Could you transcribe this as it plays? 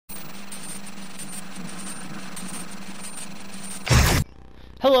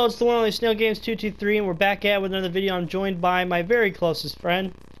Hello, it's the one and only SnailGames223, and we're back at with another video. I'm joined by my very closest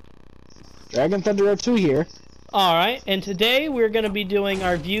friend, dragonthunder02 here. Alright, and today we're going to be doing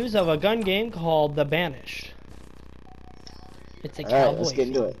our views of a gun game called The Banished. It's a cowboy. Let's get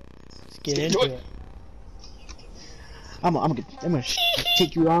into it. Let's get into it. I'm gonna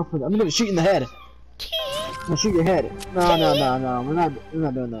take you off. I'm gonna shoot you in the head. I'm gonna shoot your head. No. We're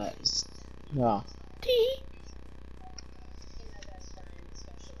not doing that. No.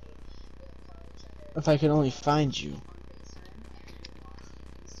 If I could only find you.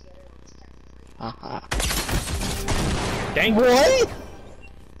 Haha. Thank you. What?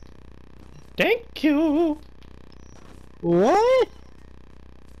 Thank you. What?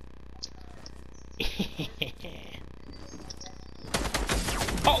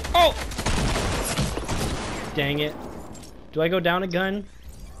 Oh! Dang it. Do I go down a gun?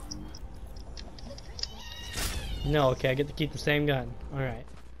 No, okay, I get to keep the same gun. Alright.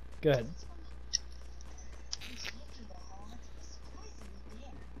 Good.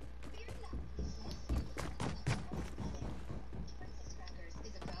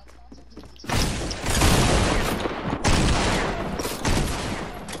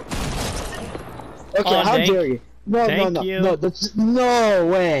 Okay, how dare you? No, that's no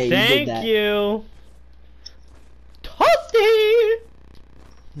way. Thank you. Toasty.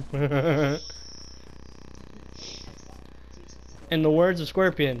 In the words of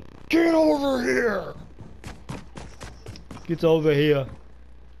Scorpion, get over here. Get over here.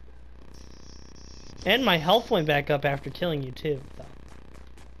 And my health went back up after killing you too. So.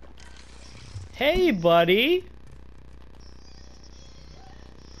 Hey, buddy.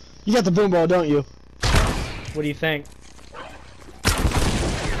 You got the boom ball, don't you? What do you think?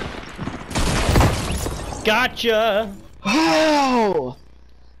 Gotcha! Wow!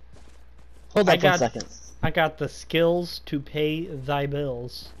 Hold on 1 second. I got the skills to pay thy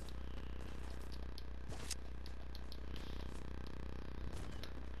bills.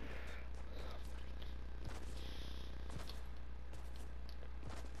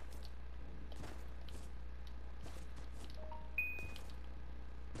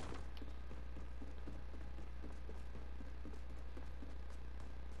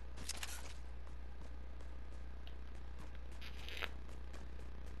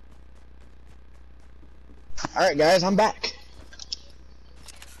 Alright guys, I'm back.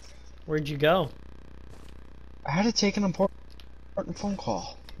 Where'd you go? I had to take an important phone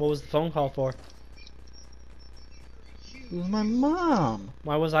call. What was the phone call for? It was my mom.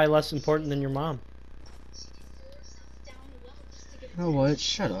 Why was I less important than your mom? You know what?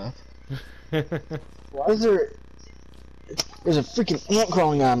 Shut up. Why is there... There's a freaking ant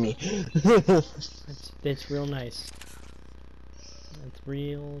crawling on me. It's real nice. It's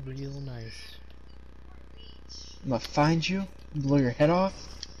real nice. I'm gonna find you, blow your head off.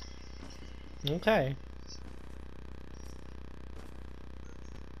 Okay.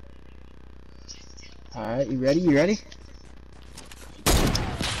 Alright, you ready? You ready?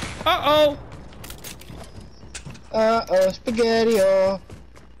 Uh-oh! Uh-oh, spaghetti-o.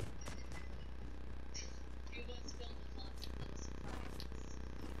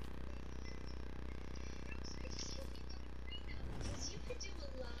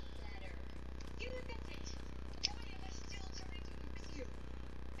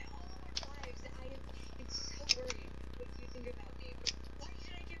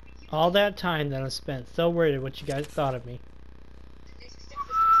 All that time that I spent so worried what you guys thought of me.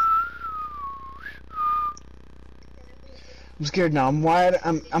 I'm scared now. I'm wide.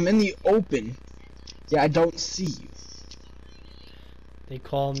 I'm in the open. Yeah, I don't see you. They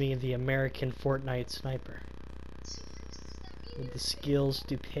call me the American Fortnite sniper. With the skills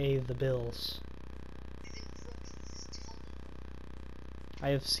to pay the bills. I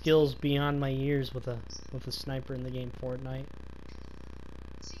have skills beyond my years with a sniper in the game Fortnite.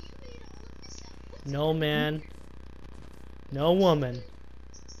 No man. No woman.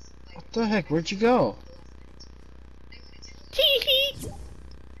 What the heck? Where'd you go? Tee-hee!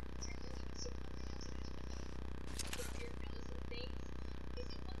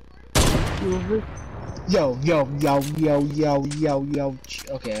 Yo.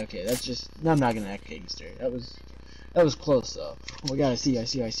 Okay. That's just. No, I'm not gonna act gangster. That was close though. Oh my god! I see.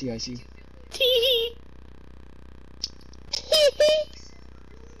 Tee-hee!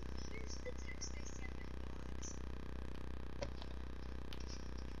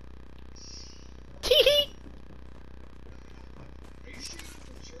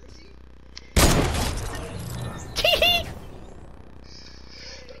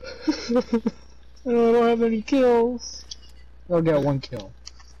 I don't have any kills. I'll get 1 kill.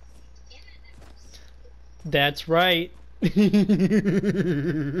 That's right. I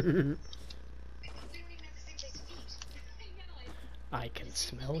can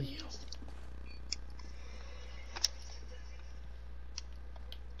smell you.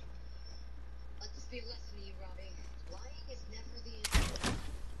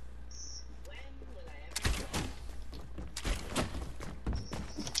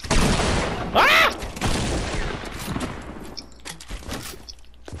 Ah!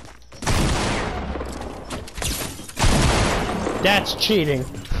 That's cheating.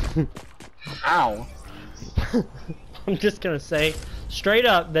 How? I'm just gonna say straight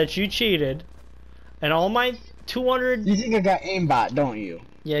up that you cheated, and all my 200. You think I got aimbot, don't you?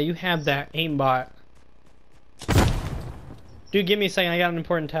 Yeah, you have that aimbot. Dude, give me a second. I got an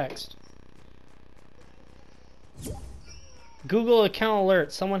important text. Google account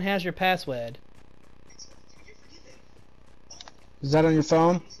alert. Someone has your password. Is that on your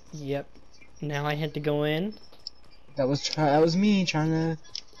phone? Yep. Now I had to go in. That was me trying to.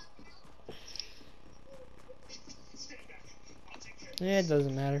 Yeah, it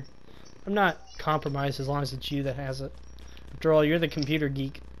doesn't matter. I'm not compromised as long as it's you that has it. After all, you're the computer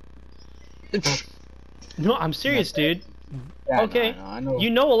geek. No, I'm serious, dude. Yeah, Okay, no, I know. you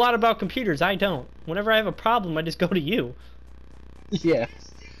know a lot about computers. I don't. Whenever I have a problem, I just go to you. Yeah.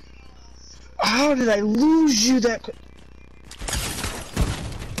 How did I lose you that quick?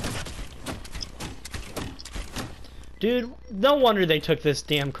 Dude, no wonder they took this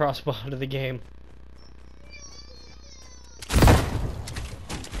damn crossbow out of the game.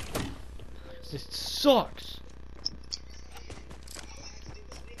 It sucks.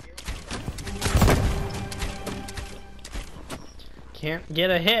 Can't get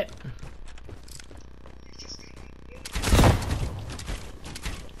a hit.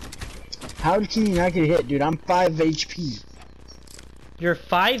 How can you not get hit, dude? I'm 5 HP. You're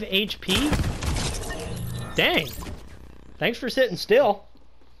 5 HP? Dang. Thanks for sitting still.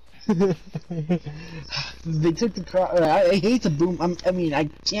 They took the cross. I hate the boom. I mean, I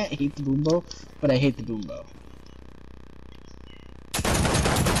can't hate the boom bow, but I hate the boom bow.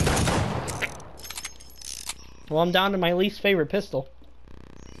 Well, I'm down to my least favorite pistol.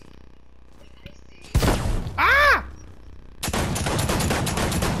 Ah!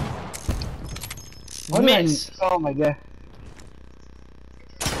 Miss. Oh my god.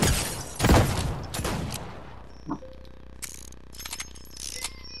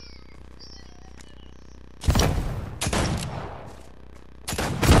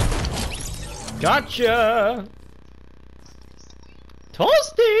 Gotcha!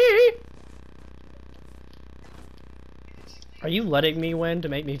 Toasty! Are you letting me win to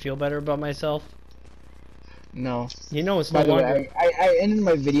make me feel better about myself? No. You know it's no By the longer... way, I ended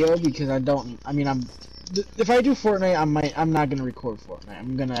my video because I don't. I mean, if I do Fortnite, I'm not gonna record Fortnite.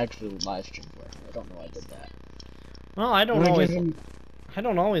 I'm gonna actually live stream Fortnite. I don't know why I did that. Well, I don't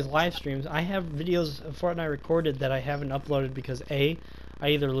always live streams. I have videos of Fortnite recorded that I haven't uploaded because A, I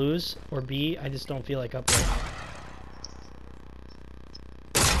either lose, or B, I just don't feel like uploading.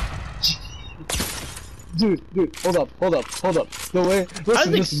 Dude, hold up. No way.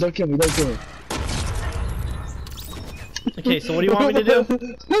 Listen, don't kill me, Okay, so what do you want me to do?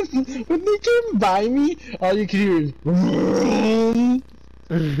 When they came by me, all you can hear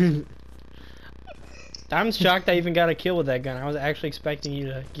is... I'm shocked I even got a kill with that gun. I was actually expecting you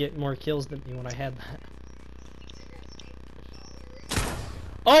to get more kills than me when I had that.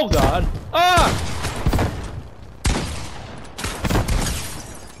 Oh god! Ah!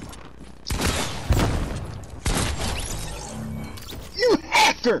 You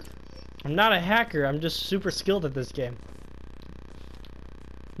hacker! I'm not a hacker, I'm just super skilled at this game.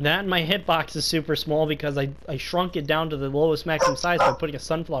 That and my hitbox is super small because I shrunk it down to the lowest maximum size by putting a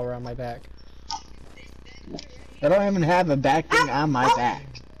sunflower on my back. I don't even have a back thing on my back.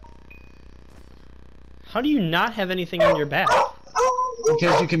 How do you not have anything on your back?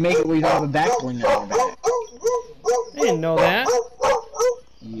 Because you can make it where you don't have a back bling on your back. I didn't know that.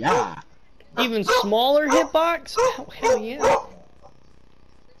 Yeah. Even smaller hitbox? Oh, hell yeah.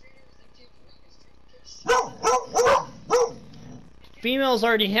 Females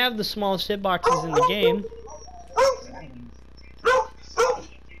already have the smallest hitboxes in the game.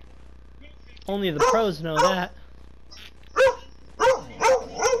 Only the pros know that.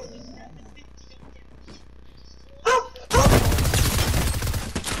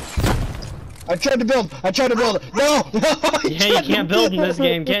 I tried to build. No! Yeah, you can't build in this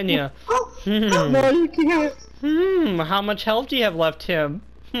game, can you? No, you can't. How much health do you have left, Tim?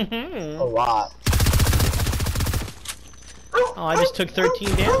 A lot. Oh, I just took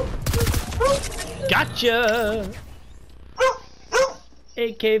 13 damage. Gotcha!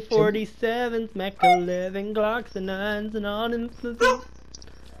 AK-47s, Mech 11, Glocks and 9s and all them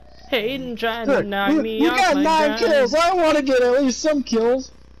hating trying to knock me off got my 9 kills. I want to get at least some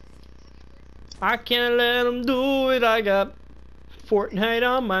kills. I can't let them do it. I got Fortnite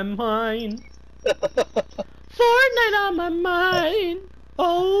on my mind. Fortnite on my mind.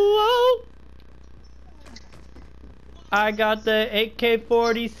 Oh, oh. I got the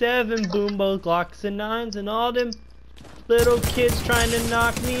AK-47, boombo, Glocks and 9s and all them little kids trying to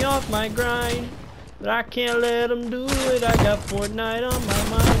knock me off my grind. But I can't let them do it. I got Fortnite on my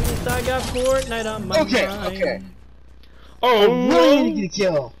mind. Yes, I got Fortnite on my mind. Okay. Oh, I really need to get a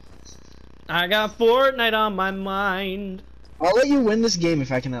kill. I got Fortnite on my mind. I'll let you win this game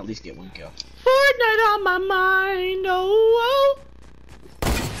if I can at least get 1 kill. Fortnite on my mind. Oh, oh.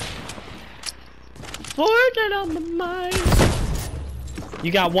 Fortnite on my mind.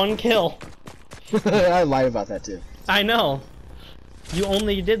 You got 1 kill. I lied about that too. I know. You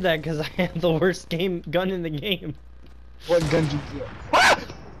only did that because I had the worst gun in the game. What gun did you get? Ah!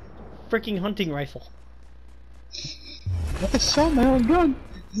 Freaking hunting rifle. I shot my own gun.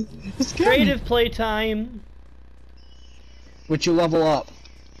 It's Creative playtime. Would you level up?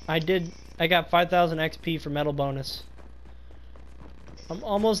 I did. I got 5,000 XP for metal bonus. I'm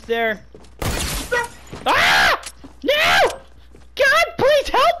almost there. Ah! No! God, please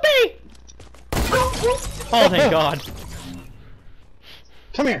help me! Oh, thank God.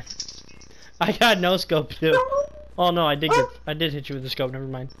 Come here. I got no scope too. Oh no, I did hit you with the scope. Never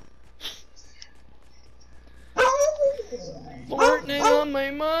mind. Fortnite on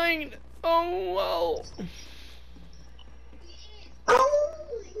my mind. Oh whoa.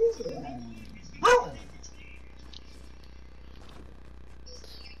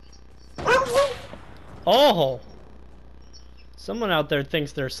 Oh. Someone out there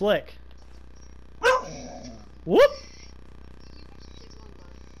thinks they're slick. Whoop.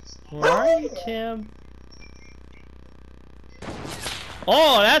 Where are you, Tim?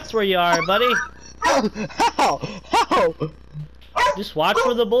 Oh, that's where you are, buddy. How? Just watch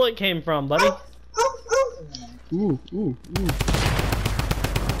where the bullet came from, buddy. Ooh.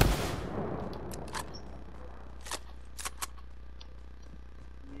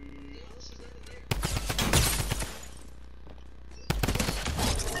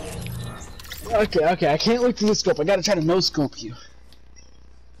 Okay, I can't look through the scope. I gotta try to no-scope you.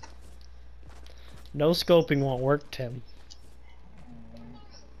 No scoping won't work, Tim.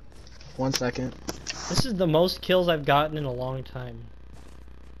 1 second. This is the most kills I've gotten in a long time.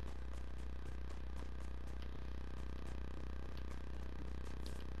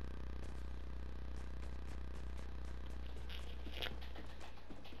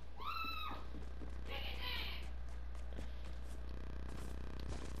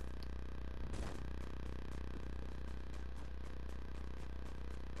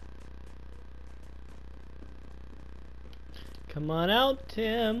 Come on out,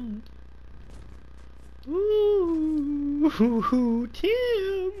 Tim. Ooh,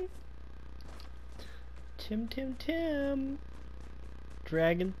 Tim. Tim.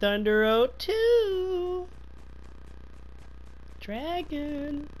 Dragon Thunder 02.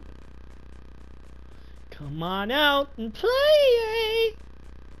 Dragon. Come on out and play.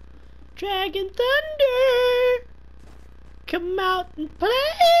 Dragon Thunder. Come out and play.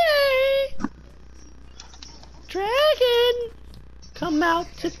 Dragon. Come out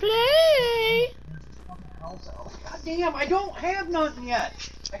to play. God damn, I don't have nothing yet.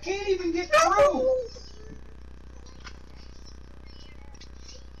 I can't even get through.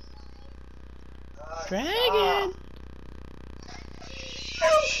 Dragon.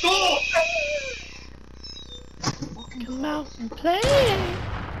 Stop! Come out and play.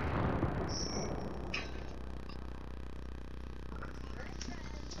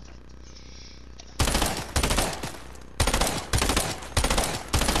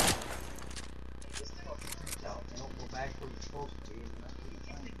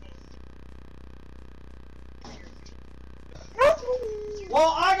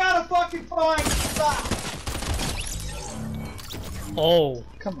 Well, I gotta fucking find stop. Oh,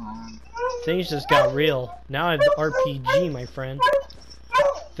 Come on. things just got real. Now I have the RPG, my friend.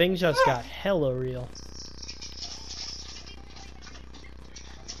 Things just got hella real.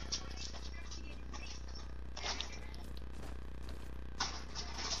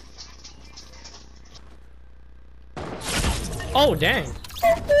 Oh, dang.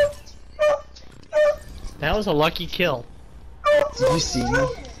 That was a lucky kill. Did you see me?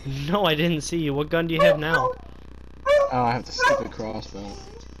 No, I didn't see you. What gun do you have now? Oh, I have the stupid crossbow.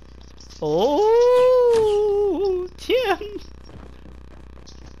 Oh, Tim.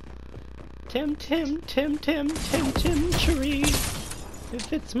 Tim, tree.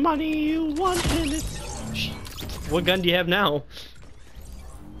 If it's money you want, then it's... What gun do you have now?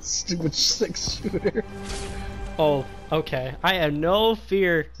 Stupid 6-shooter. Oh, okay. I have no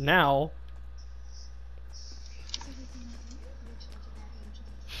fear now.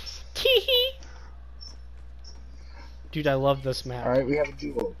 Teehee! Dude, I love this map. Alright, we have a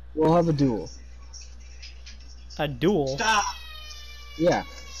duel. We'll have a duel. A duel? Stop! Yeah.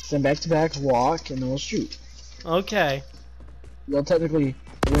 Then back to back, walk, and then we'll shoot. Okay. You'll technically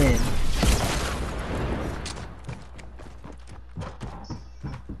win.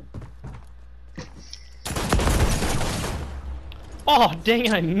 Oh, dang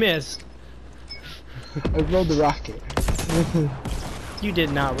it, I missed. I rode the rocket. You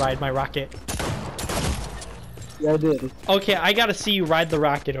did not ride my rocket. Yeah, I did. Okay, I gotta see you ride the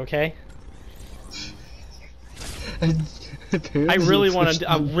rocket, okay? I really want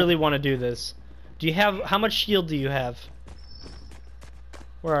to do this. Do you have, how much shield do you have?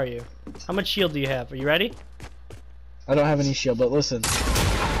 Where are you? How much shield do you have? Are you ready? I don't have any shield, but listen.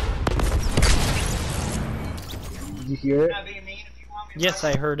 Did you hear it? Yes,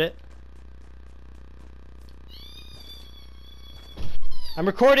 I heard it. I'm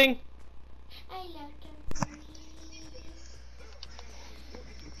recording. I love them.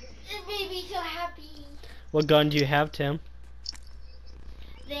 It made me so happy. What gun do you have, Tim?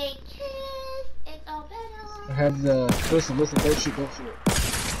 They kiss. It's all better. I have the. Listen, don't shoot, don't shoot.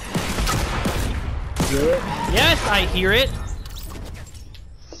 Hear it? Yes, I hear it.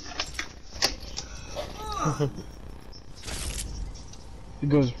 It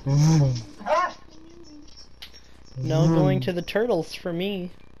goes. No going to the turtles for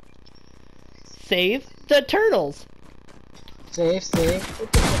me. Save the turtles. Save.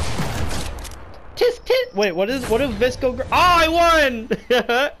 Tisk tisk. Wait, what is Visco? Oh, I won!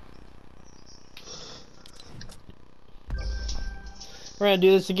 We're gonna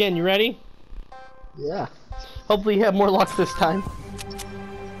do this again. You ready? Yeah. Hopefully you have more luck this time.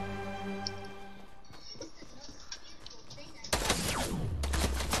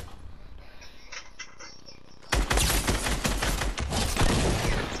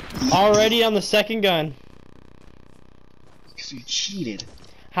 Already on the second gun. Because you cheated.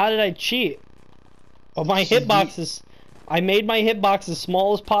 How did I cheat? Oh, my hitbox is... I made my hitbox as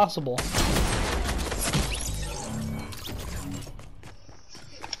small as possible.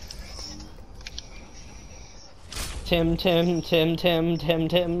 Tim, cherry. Tim,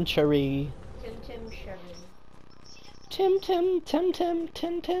 cherry.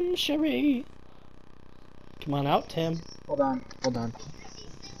 Come on out, Tim. Hold on.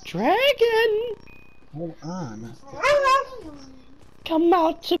 Dragon! Hold on. Come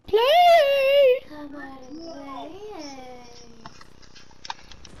out to play! Come on and play.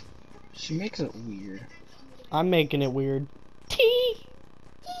 She makes it weird. I'm making it weird. Tee!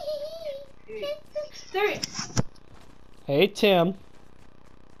 Three. Hey, Tim.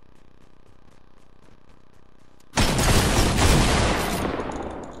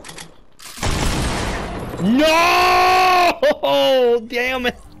 No! Damn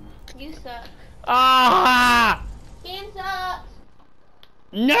it! You suck. Ah! Hands up.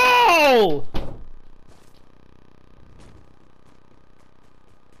 No!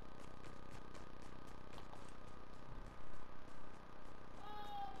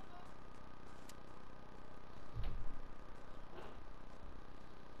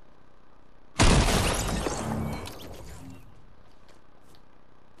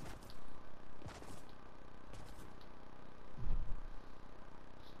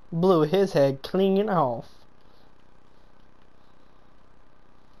 Blew his head clean off.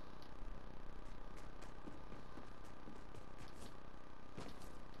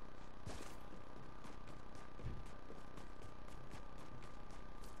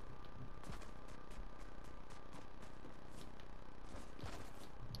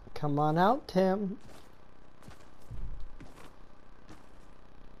 Come on out, Tim.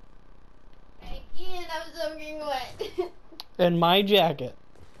 Again, I'm soaking wet. And my jacket.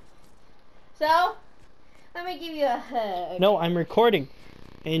 So, let me give you a hug. No, I'm recording.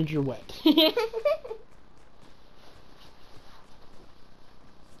 And you're wet.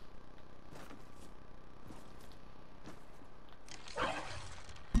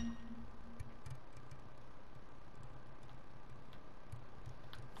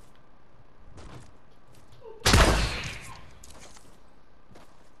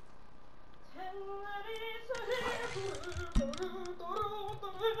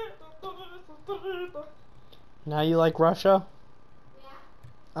 Now you like Russia? Yeah.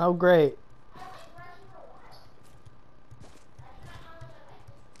 Oh, great.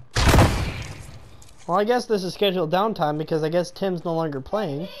 Well, I guess this is scheduled downtime because I guess Tim's no longer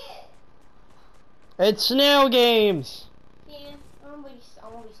playing. It's snail games! Yeah, I'm gonna be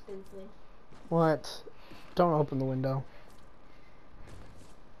stupid. What? Don't open the window.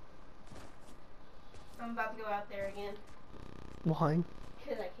 I'm about to go out there again. Why?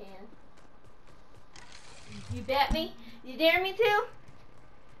 Because I can. You bet me? You dare me to?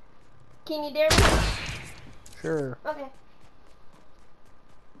 Can you dare me? Sure. Okay.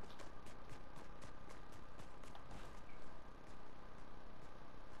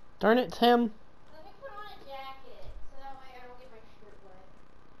 Darn it, Tim. Let me put on a jacket so that way I don't get my shirt wet.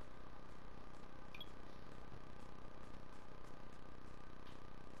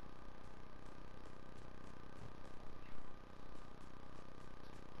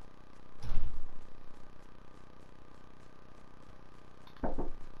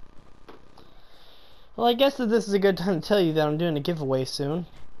 Well, I guess that this is a good time to tell you that I'm doing a giveaway soon.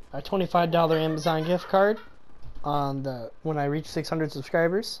 A $25 Amazon gift card on when I reach 600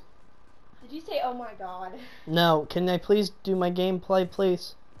 subscribers. Did you say, oh my god? No, can I please do my gameplay,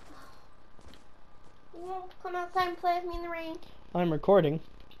 please? You won't come outside and play with me in the rain? I'm recording.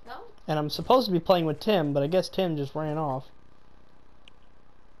 No? And I'm supposed to be playing with Tim, but I guess Tim just ran off.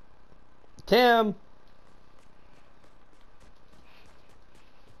 Tim!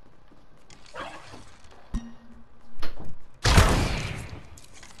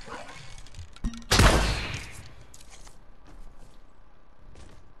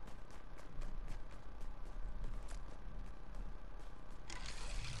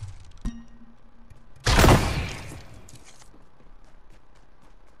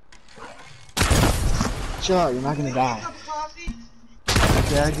 Chill out, you're not gonna die.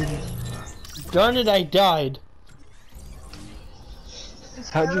 Yeah, I didn't. Darn it, I died.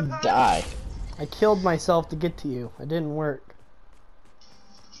 How'd you die? I killed myself to get to you. It didn't work.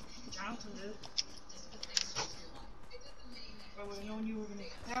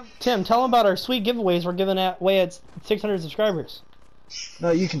 Tim, tell them about our sweet giveaways we're giving away at 600 subscribers.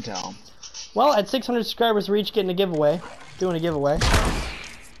 No, you can tell them. Well, at 600 subscribers, we're each getting a giveaway. Doing a giveaway.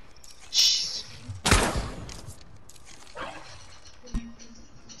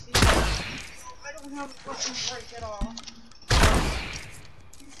 I don't have a fucking break at all.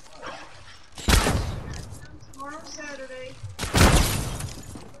 Tomorrow, Saturday.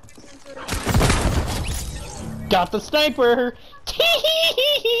 Got the sniper!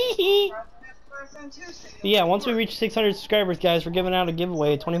 Yeah, once we reach 600 subscribers, guys, we're giving out a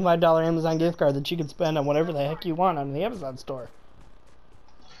giveaway, a $25 Amazon gift card that you can spend on whatever the heck you want on the Amazon store.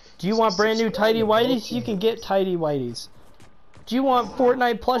 Do you want brand new Tidy Whities? You can get Tidy Whities. Do you want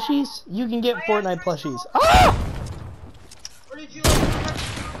Fortnite plushies? You can get Fortnite plushies. Ah! Or did you like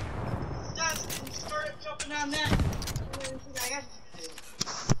stuff and start jumping on that? I asked you to do.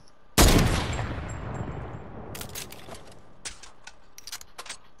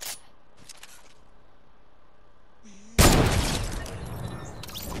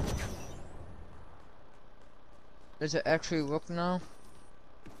 Does it actually work now?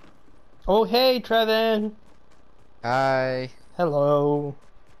 Oh, hey, Trevin. Hi. Hello.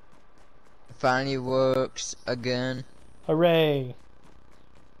 It finally works again. Hooray.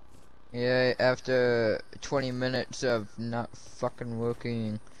 Yeah, after 20 minutes of not fucking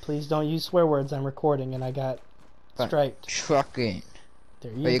working. Please don't use swear words. I'm recording and I got striked. Trucking.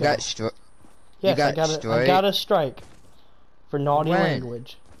 There Oh, you go. got struck. Yes, I got a strike for naughty When?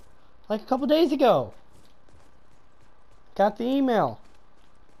 language. Like a couple days ago. Got the email.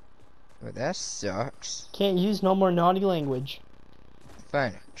 Well, that sucks. Can't use no more naughty language.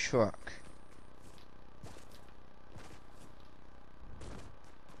 Find a truck.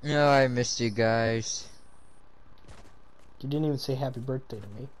 No, I missed you guys. You didn't even say happy birthday to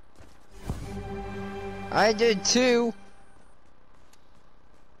me. I did too.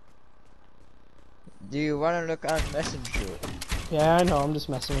 Do you want to look on Messenger? Yeah, I know. I'm just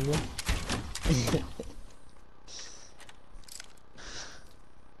messing with you.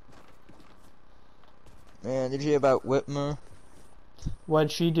 Man, did you hear about Whitmer?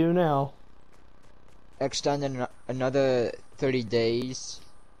 What'd she do now? Extended another 30 days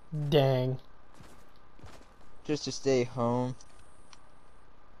Dang. just to stay home.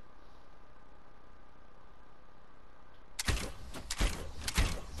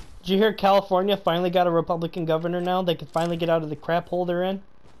 Did you hear California finally got a Republican governor now? They can finally get out of the crap hole they're in?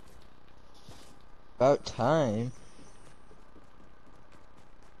 About time.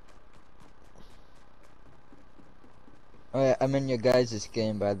 Oh yeah, I'm in your guys'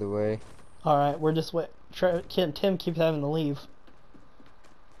 game, by the way. Alright, we're just wait. Tim keeps having to leave.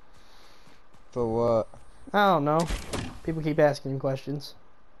 For what? I don't know. People keep asking him questions.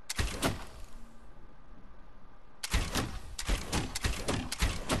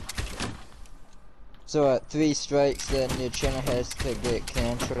 So at 3 strikes, then your channel has to get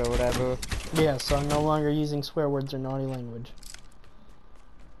canceled or whatever. Yeah, so I'm no longer using swear words or naughty language.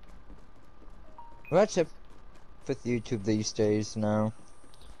 What's up with YouTube these days now?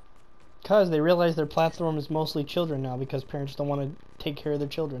 Because they realize their platform is mostly children now because parents don't want to take care of their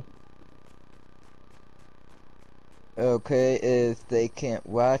children. Okay, if they can't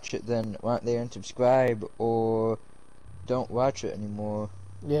watch it, then why don't they unsubscribe or don't watch it anymore?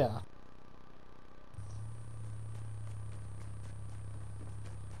 Yeah.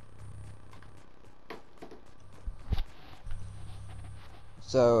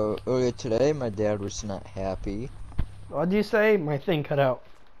 So earlier today, my dad was not happy. What'd you say? My thing cut out.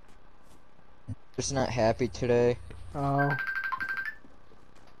 Was not happy today. Oh.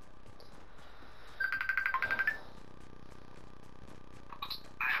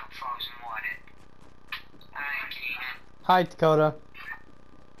 Hi, Dakota. Are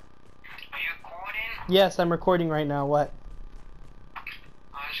you recording? Yes, I'm recording right now. What? I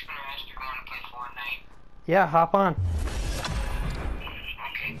was just gonna ask you going to play Fortnite. Yeah, hop on.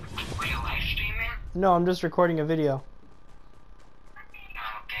 Okay. Were you live streaming? No, I'm just recording a video. Oh,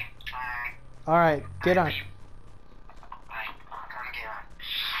 okay. Alright, get on. Alright, come get on.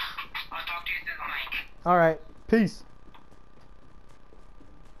 I'll talk to you through the mic. Alright, peace.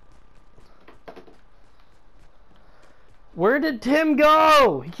 Where did Tim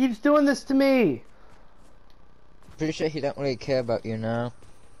go? He keeps doing this to me. Pretty sure he don't really care about you now.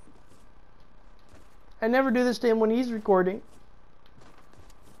 I never do this to him when he's recording.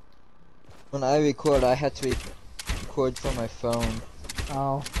 When I record, I have to record from my phone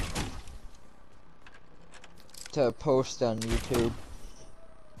Oh. to post on YouTube.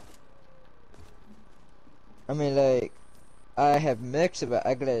 I mean, like, I have mixed it, but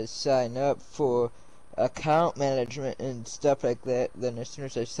I gotta sign up for account management and stuff like that. Then as soon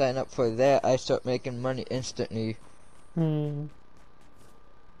as I sign up for that, I start making money instantly. Hmm.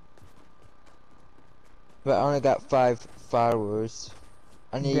 But I only got 5 followers.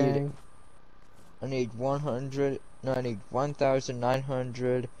 I need Dang. I need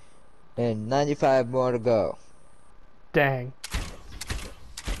 1,995 more to go. Dang.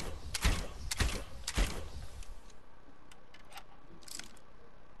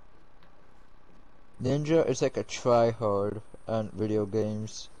 Ninja is like a try-hard on video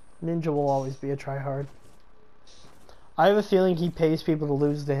games. Ninja will always be a tryhard. I have a feeling he pays people to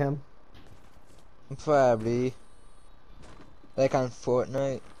lose to him. Probably. Like on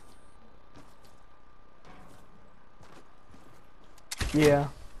Fortnite. Yeah.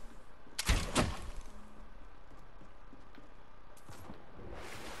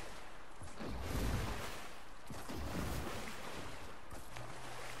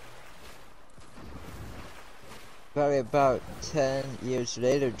 Probably about 10 years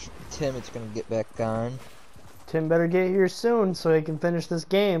later, Tim is gonna get back on. Tim better get here soon so he can finish this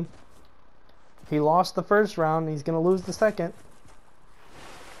game. He lost the first round, he's gonna lose the second.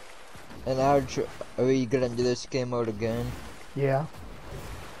 And are we gonna do this game mode again? Yeah.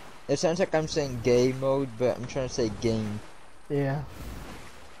 It sounds like I'm saying game mode, but I'm trying to say game. Yeah.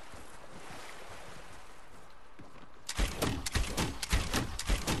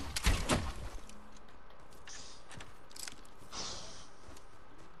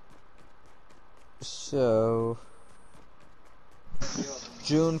 So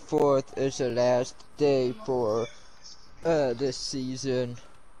June 4th is the last day for this season.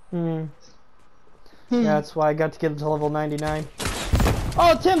 Hmm. Yeah, that's why I got to get to level 99.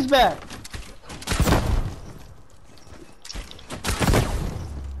 Oh, Tim's back!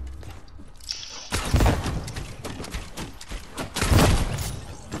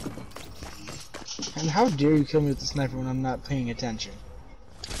 And how dare you kill me with the sniper when I'm not paying attention?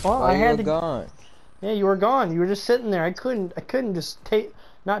 Well, Oh, I had you're to. gone. Yeah, you were gone. You were just sitting there. I couldn't just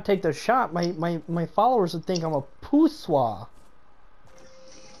not take the shot. My followers would think I'm a pooswa.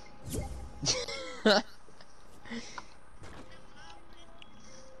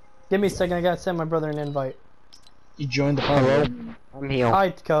 Give me a second. I gotta send my brother an invite. You joined the party. I'm here. Hi,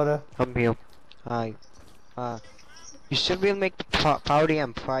 Dakota. I'm here. Hi. You should really make the party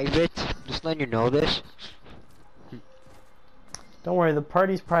on private. Just letting you know this. Don't worry, the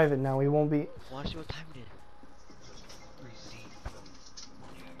party's private now. We won't be. Watch what time it is.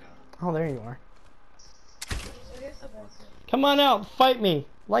 Oh, there you are. Come on out, fight me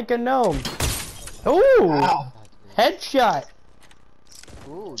like a gnome. Ooh, Ow. headshot.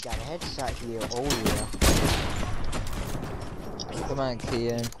 Ooh, got a headshot here. Oh yeah. Come on,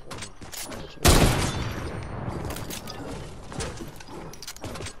 Kian.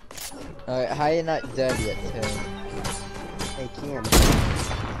 Alright, how you not dead yet, Tim? Hey, Cam.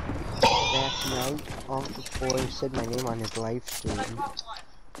 That's out before he said my name on his live stream.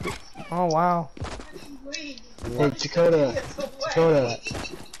 Oh wow. Hey, Dakota.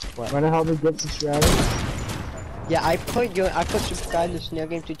 What? Wanna help me get subscribers? Yeah, I put subscribe to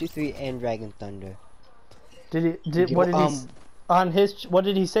ShareGame223 and Dragon Thunder. What did he on his? What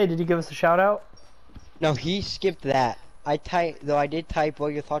did he say? Did he give us a shout out? No, he skipped that. I did type what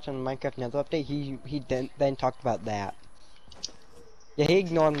are your thoughts on the Minecraft Nether update. He then talked about that. Yeah, he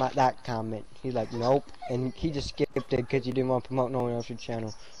ignored that comment. He's like, nope, and he just skipped it because he didn't want to promote no one else's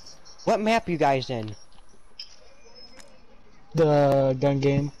channel. What map you guys in? The gun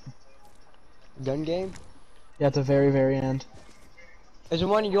game. Gun game? Yeah, at the very end. Is it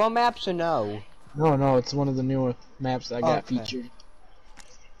one of your maps or no? No, it's one of the newer maps that I got Okay. featured.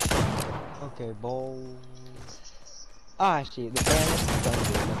 Okay, bowl. Ah, I see it. The band gun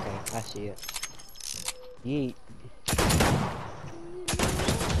game. Okay, I see it. Yeet.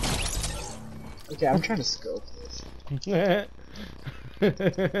 Okay, I'm trying to scope this. I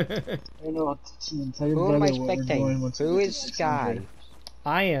don't know what to tell your Who am brother I what we're doing spectating? once we Who get is to Sky? 600.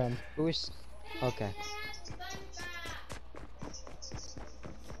 I am. Who is? Okay.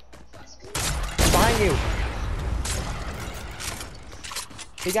 Find you.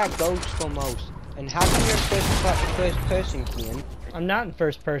 He got ghosts for most. And how come you're first person, Kian? I'm not in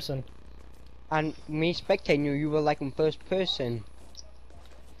first person. And me spectating you, you were like in first person.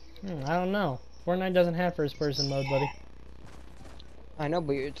 I don't know. Fortnite doesn't have first person mode, buddy. I know,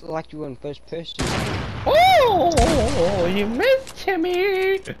 but it's like you were in first person. Oh, you missed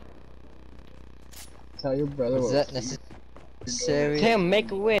Timmy. Tell your brother Is what that we're doing. necessary? Tim,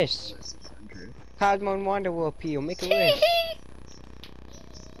 make a wish. 600. Cosmo and Wanda will appeal. Make a wish.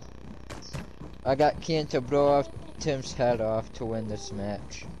 I got Kian to blow off Tim's head off to win this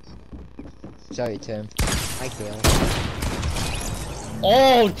match. Sorry, Tim. I failed.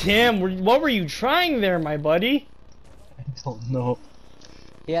 Oh, Tim, what were you trying there, my buddy? I don't know.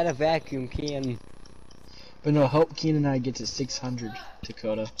 He had a vacuum can. But no, help Keen and I get to 600,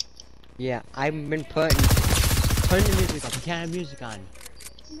 Dakota. Yeah, I've been putting the music up. You can't have music on.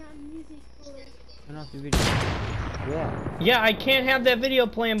 Turn off the video. Yeah. Yeah, I can't have that video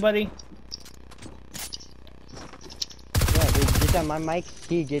playing, buddy. Yeah, dude, get on my mic.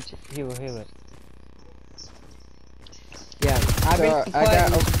 He will hear it. Yeah, I've been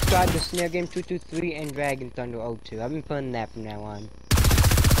putting subscribe to ShareGame223 and dragonthunder02. I've been putting that from now on.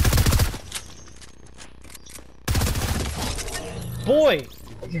 Boy,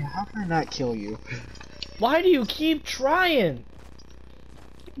 Okay, how can I not kill you? why do you keep trying?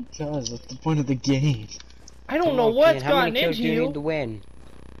 Because that's the point of the game. I don't Come know on, what's Kian, how many gotten kills into do you you. need to win?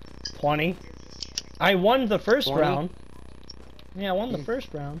 20. I won the first 20? round. Yeah, I won the first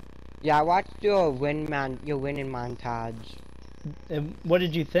round. Yeah, I watched your winning montage. And what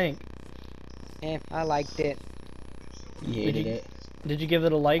did you think? I liked it. You hated it. Did you give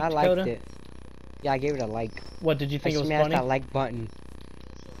it a like, I liked Dakota? it. Yeah, I gave it a like. What, did you think I it was smashed funny? that like button.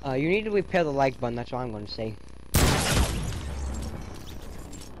 You need to repair the like button, that's what I'm gonna say.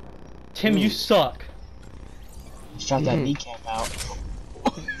 Tim, you suck. Shot that kneecap out.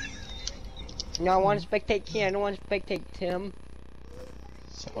 No, I want to spectate Ken, I don't want to spectate Tim.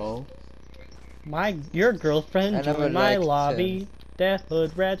 So? Your girlfriend I never joined my liked lobby. That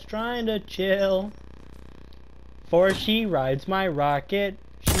hood rat's trying to chill. For she rides my rocket,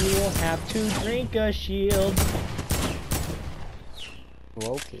 she will have to drink a shield.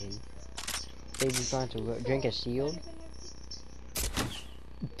 Whoa, Ken. Baby's going to drink a shield?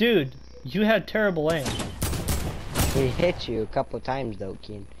 Dude, you had terrible aim. He hit you a couple times though,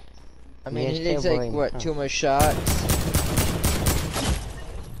 Ken. I mean, Yes, he needs terrible like, aim. what, 2 more shots?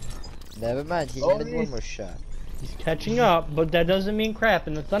 Never mind, he needed 1 more shot. He's catching up, but that doesn't mean crap,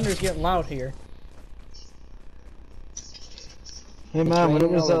 and the thunder's getting loud here. Hey man, when it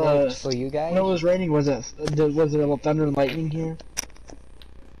was for you guys? when it was raining, was it thunder and lightning here?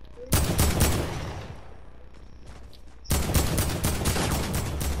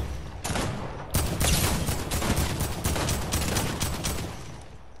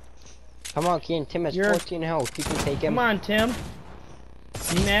 Come on, Ken. Tim has 14 health. You can take him. Come on, Tim.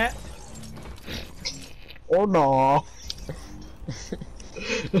 See that? Oh no.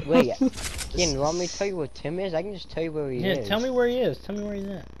 Wait, Ken, you want me to tell you where Tim is? I can just tell you where he is. Yeah, tell me where he is. Tell me where he's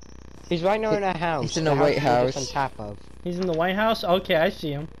at. He's right now in a house. He's in the White we're House. just on top of. He's in the White House? Okay, I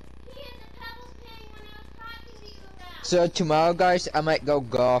see him. So tomorrow, guys, I might go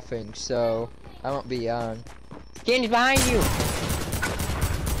golfing, so I won't be on. Ken, he's behind you!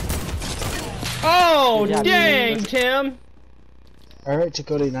 Oh, Yeah, dang, Tim! Alright,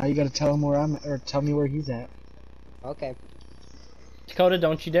 Dakota, now you gotta tell him where I'm or tell me where he's at. Okay. Dakota,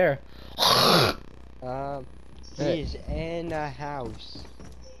 don't you dare. He's in a house.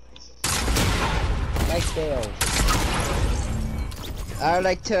 Right there.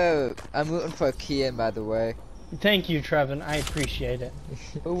 I'm rooting for Kian, by the way. Thank you, Trevin. I appreciate it.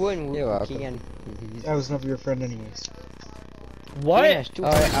 Who wouldn't You're root for welcome. Kian? I was never your friend anyways. What? Kian has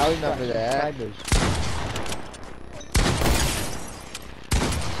 200 Alright, I remember that. subscribers.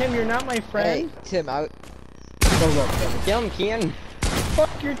 Tim, you're not my Hey, friend. Tim, Hold up. Kill him, Kian.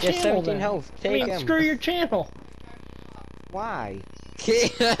 Fuck your He has channel 17 then. health. I Take mean, him. screw your channel. Why?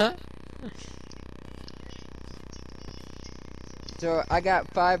 Kian. So, I got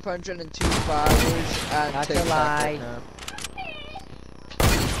 502 followers on That's a TikTok lie. right now.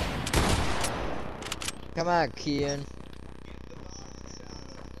 Come on, Kian.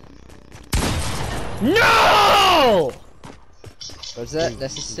 No! Was that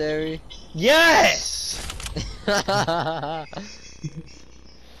necessary? Yes!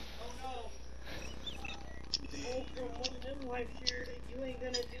 Oh no. Oh, from one of them life here, you ain't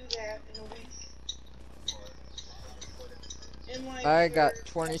gonna do that in a week. In life I here, got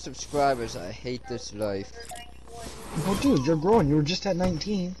 20 subscribers. I hate this life. Oh, dude, you're growing. You were just at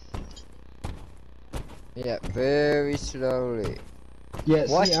 19. Yeah, very slowly. Yeah,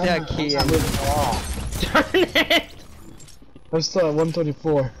 What's see, that, I'm Kian? moving off. Darn it! I'm still at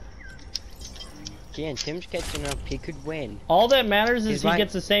 134. Kian, Tim's catching up. He could win. All that matters is He's he right.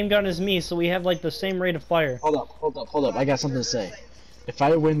 gets the same gun as me, so we have like the same rate of fire. Hold up. I got something to say. If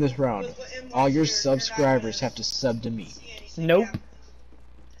I win this round, all your subscribers have to sub to me. Nope.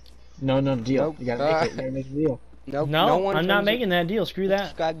 No, deal. Nope. You gotta make a deal. Nope, No, no one I'm not turns making that deal. Screw that.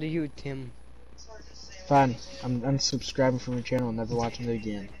 Subscribe to you, Tim. Fine. I'm unsubscribing from your channel and never watching it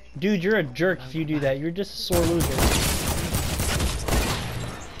again. Dude, you're a jerk if you do that. You're just a sore loser.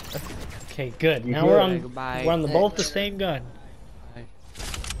 Okay, good. You Now good? we're on Goodbye. we're on the both the same gun.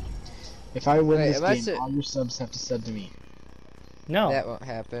 If I win Wait, this am I game, si- all your subs have to sub to me. No. That won't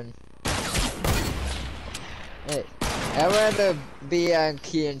happen. Hey, I'd rather be on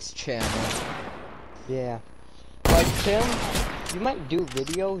Kian's channel. Yeah. But Tim, you might do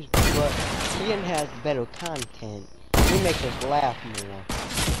videos, but Kian has better content. He makes us laugh more.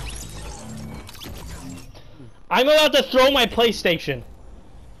 I'm about to throw my PlayStation.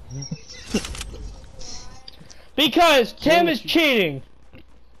 Because Tim is cheating.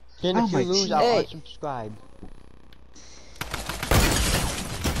 Kian, Oh if my you lose, gee. I'll Hey. unsubscribe.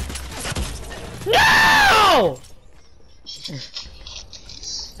 No!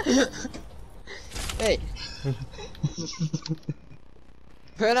 Hey!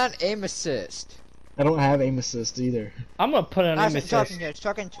 Put on aim assist. I don't have aim assist either. I'm gonna put on I aim was assist. talking here,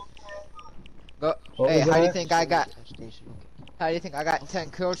 talking. Go. What Hey, was how do you that? think I got? How do you think I got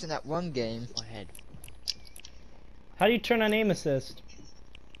 10 kills in that one game? Go ahead. How do you turn on aim assist?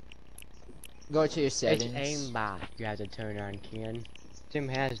 Go to your It's settings. aimbot you have to turn on, Kian. Tim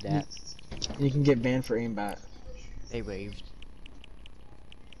has that. You can get banned for aimbot. They waved.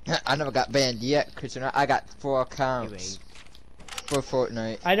 I never got banned yet, cause I got 4 They accounts waved. for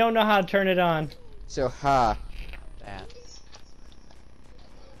Fortnite. I don't know how to turn it on. So ha. That.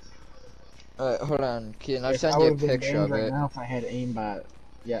 Hold on, Kian. I'll If send I you a would've been picture banned of right it. now if I had aimbot.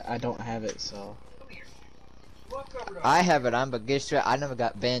 Yeah, I don't have it, so. I have it on, but guess what? I never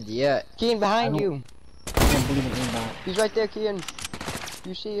got banned yet. Kian, behind I don't- you. I don't believe in aimbot. He's right there, Kian.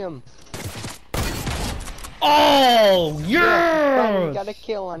 You see him. Oh, Finally yes! got a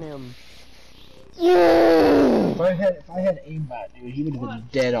kill on him. Yeah! If I had aimbot, dude, he would have been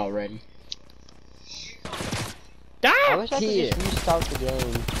dead already. I Ah! wish I could Kian. just restart the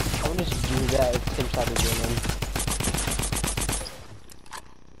game. I would just do that if Tim started winning.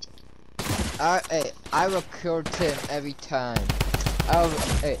 I will kill Tim every time.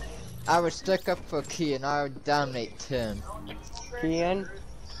 I will stick up for Key and I will dominate Tim. Kian?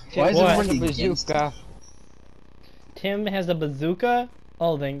 Why is Tim everyone has a against bazooka. Tim has a bazooka?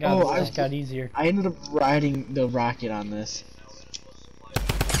 Oh, thank God, Oh, this got easier. I ended up riding the rocket on this.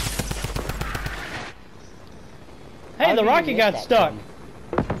 Hey, How the did you rocket miss got that, stuck. Tim?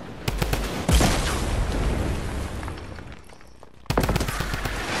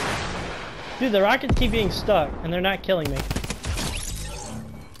 Dude, the rockets keep being stuck, and they're not killing me.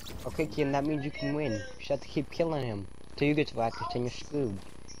 Okay, Kian, that means you can win. You just have to keep killing him. Till you get to rockets and you're screwed.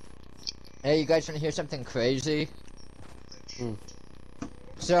 Hey, you guys wanna hear something crazy? Hmm.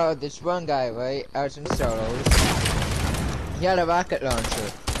 So, this one guy, right, I was in solos. He had a rocket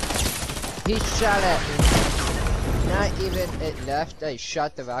launcher. He shot at me. Not even it left, I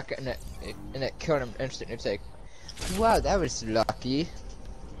shot the rocket and it killed him instantly. It's like, wow, that was lucky.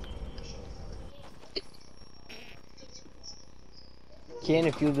 Ken,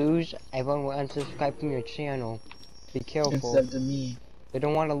 if you lose, everyone will unsubscribe from your channel. Be careful. Except to me. They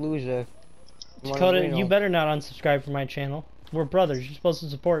don't want a loser. They want a Dakota, winner. you better not unsubscribe from my channel. We're brothers. You're supposed to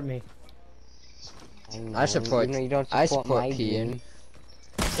support me. I support. You know, you don't I support support my Kian. game.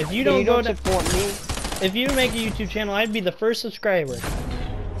 If you don't go to, support me, if you make a YouTube channel, I'd be the first subscriber.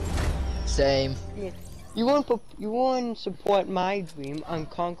 Same. you won't support my dream on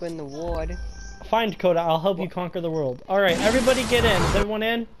conquering the world. Fine, Dakota. I'll help you conquer the world. All right, everybody, get in. Is everyone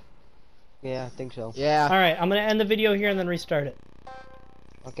in? Yeah, I think so. Yeah. All right, I'm gonna end the video here and then restart it.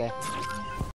 Okay.